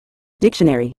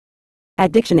Dictionary.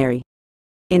 At dictionary.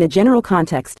 In a general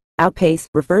context, outpace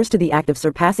refers to the act of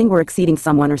surpassing or exceeding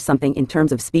someone or something in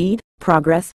terms of speed,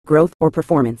 progress, growth, or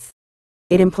performance.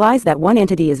 It implies that one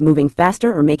entity is moving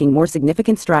faster or making more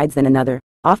significant strides than another,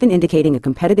 often indicating a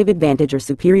competitive advantage or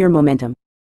superior momentum.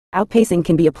 Outpacing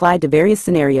can be applied to various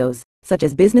scenarios, such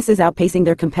as businesses outpacing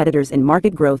their competitors in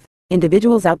market growth,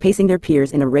 individuals outpacing their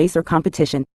peers in a race or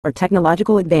competition, or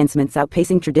technological advancements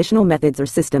outpacing traditional methods or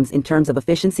systems in terms of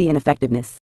efficiency and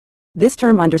effectiveness. This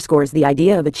term underscores the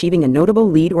idea of achieving a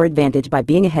notable lead or advantage by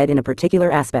being ahead in a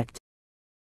particular aspect.